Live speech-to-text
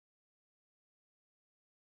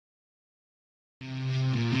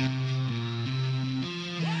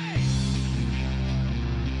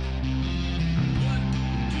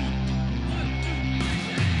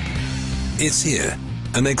It's here,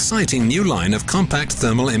 an exciting new line of compact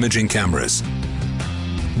thermal imaging cameras.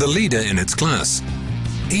 The leader in its class,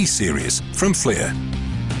 E-Series from FLIR,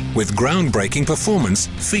 with groundbreaking performance,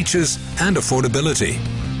 features and affordability.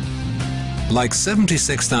 Like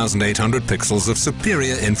 76,800 pixels of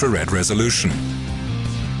superior infrared resolution,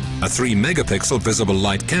 a 3-megapixel visible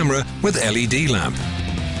light camera with LED lamp,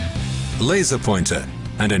 laser pointer,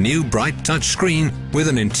 and a new bright touch screen with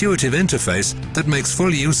an intuitive interface that makes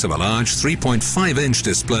full use of a large 3.5-inch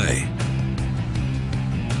display.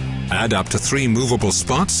 Add up to 3 movable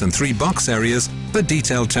spots and 3 box areas for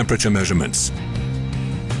detailed temperature measurements.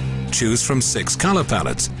 Choose from 6 color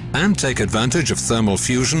palettes and take advantage of thermal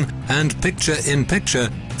fusion and picture-in-picture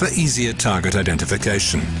for easier target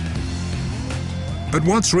identification. But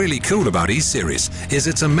what's really cool about E-Series is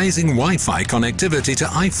its amazing Wi-Fi connectivity to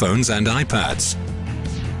iPhones and iPads.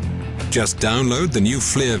 Just download the new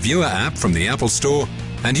FLIR Viewer app from the Apple Store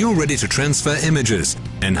and you're ready to transfer images,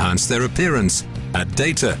 enhance their appearance, add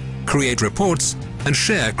data, create reports and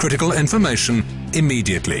share critical information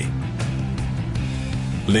immediately.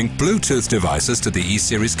 Link Bluetooth devices to the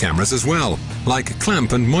E-Series cameras as well, like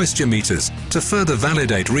clamp and moisture meters to further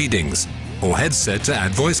validate readings, or headset to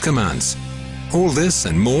add voice commands. All this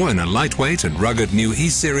and more in a lightweight and rugged new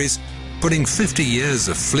E-Series, putting 50 years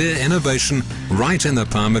of FLIR innovation right in the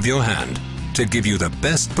palm of your hand to give you the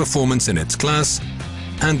best performance in its class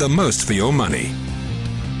and the most for your money.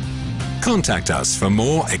 Contact us for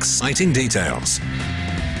more exciting details.